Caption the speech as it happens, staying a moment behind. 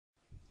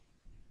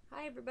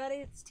Hi everybody,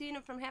 it's Tina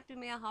from Happy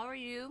Mail. How are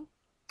you?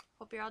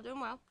 Hope you're all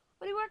doing well.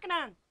 What are you working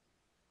on?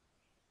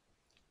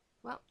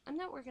 Well, I'm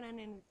not working on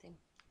anything.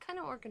 Kind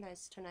of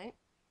organized tonight.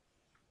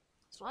 I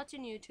was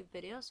watching YouTube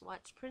videos.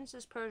 Watched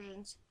Princess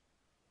Persian's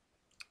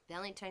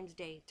Valentine's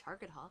Day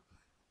Target haul.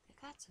 They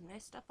got some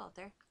nice stuff out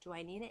there. Do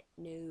I need it?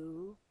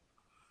 No.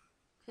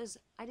 Because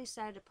I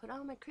decided to put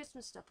all my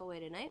Christmas stuff away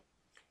tonight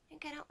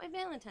and get out my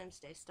Valentine's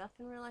Day stuff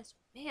and realized,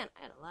 man,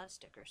 I had a lot of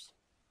stickers.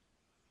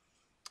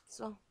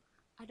 So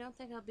I don't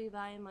think I'll be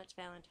buying much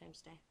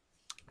Valentine's Day.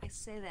 I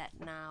say that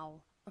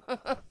now.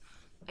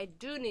 I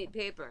do need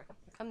paper. I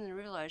come to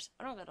realize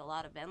I don't got a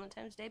lot of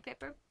Valentine's Day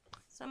paper,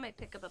 so I might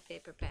pick up a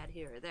paper pad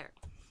here or there.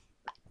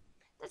 But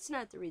that's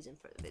not the reason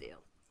for the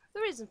video.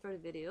 The reason for the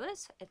video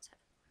is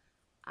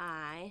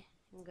I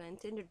am going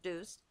to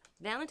introduce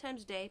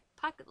Valentine's Day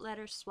pocket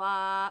letter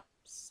swap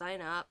sign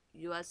up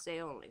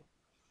USA only.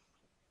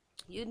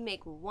 You'd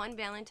make one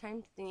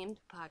Valentine themed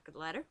pocket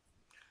letter.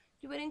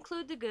 You would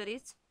include the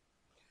goodies.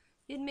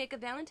 You'd make a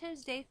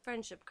Valentine's Day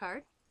friendship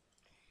card,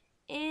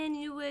 and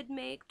you would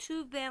make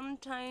 2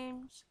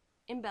 Valentine's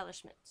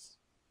embellishments.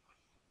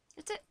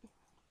 That's it.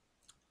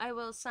 I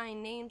will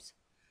assign names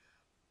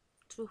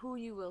to who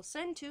you will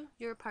send to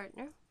your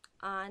partner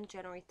on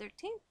January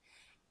 13th,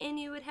 and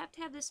you would have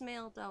to have this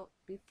mailed out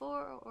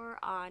before or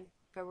on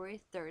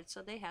February 3rd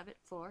so they have it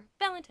for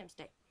Valentine's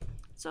Day.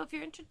 So if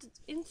you're interested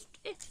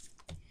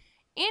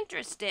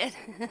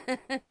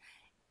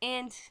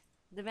in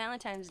the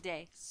Valentine's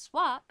Day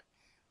swap,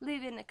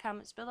 leave it in the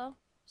comments below.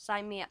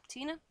 Sign me up,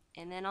 Tina,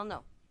 and then I'll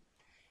know.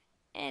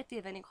 And if you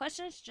have any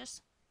questions,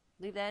 just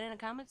leave that in the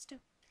comments too.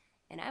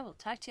 And I will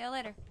talk to you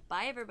later.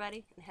 Bye,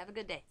 everybody, and have a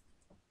good day.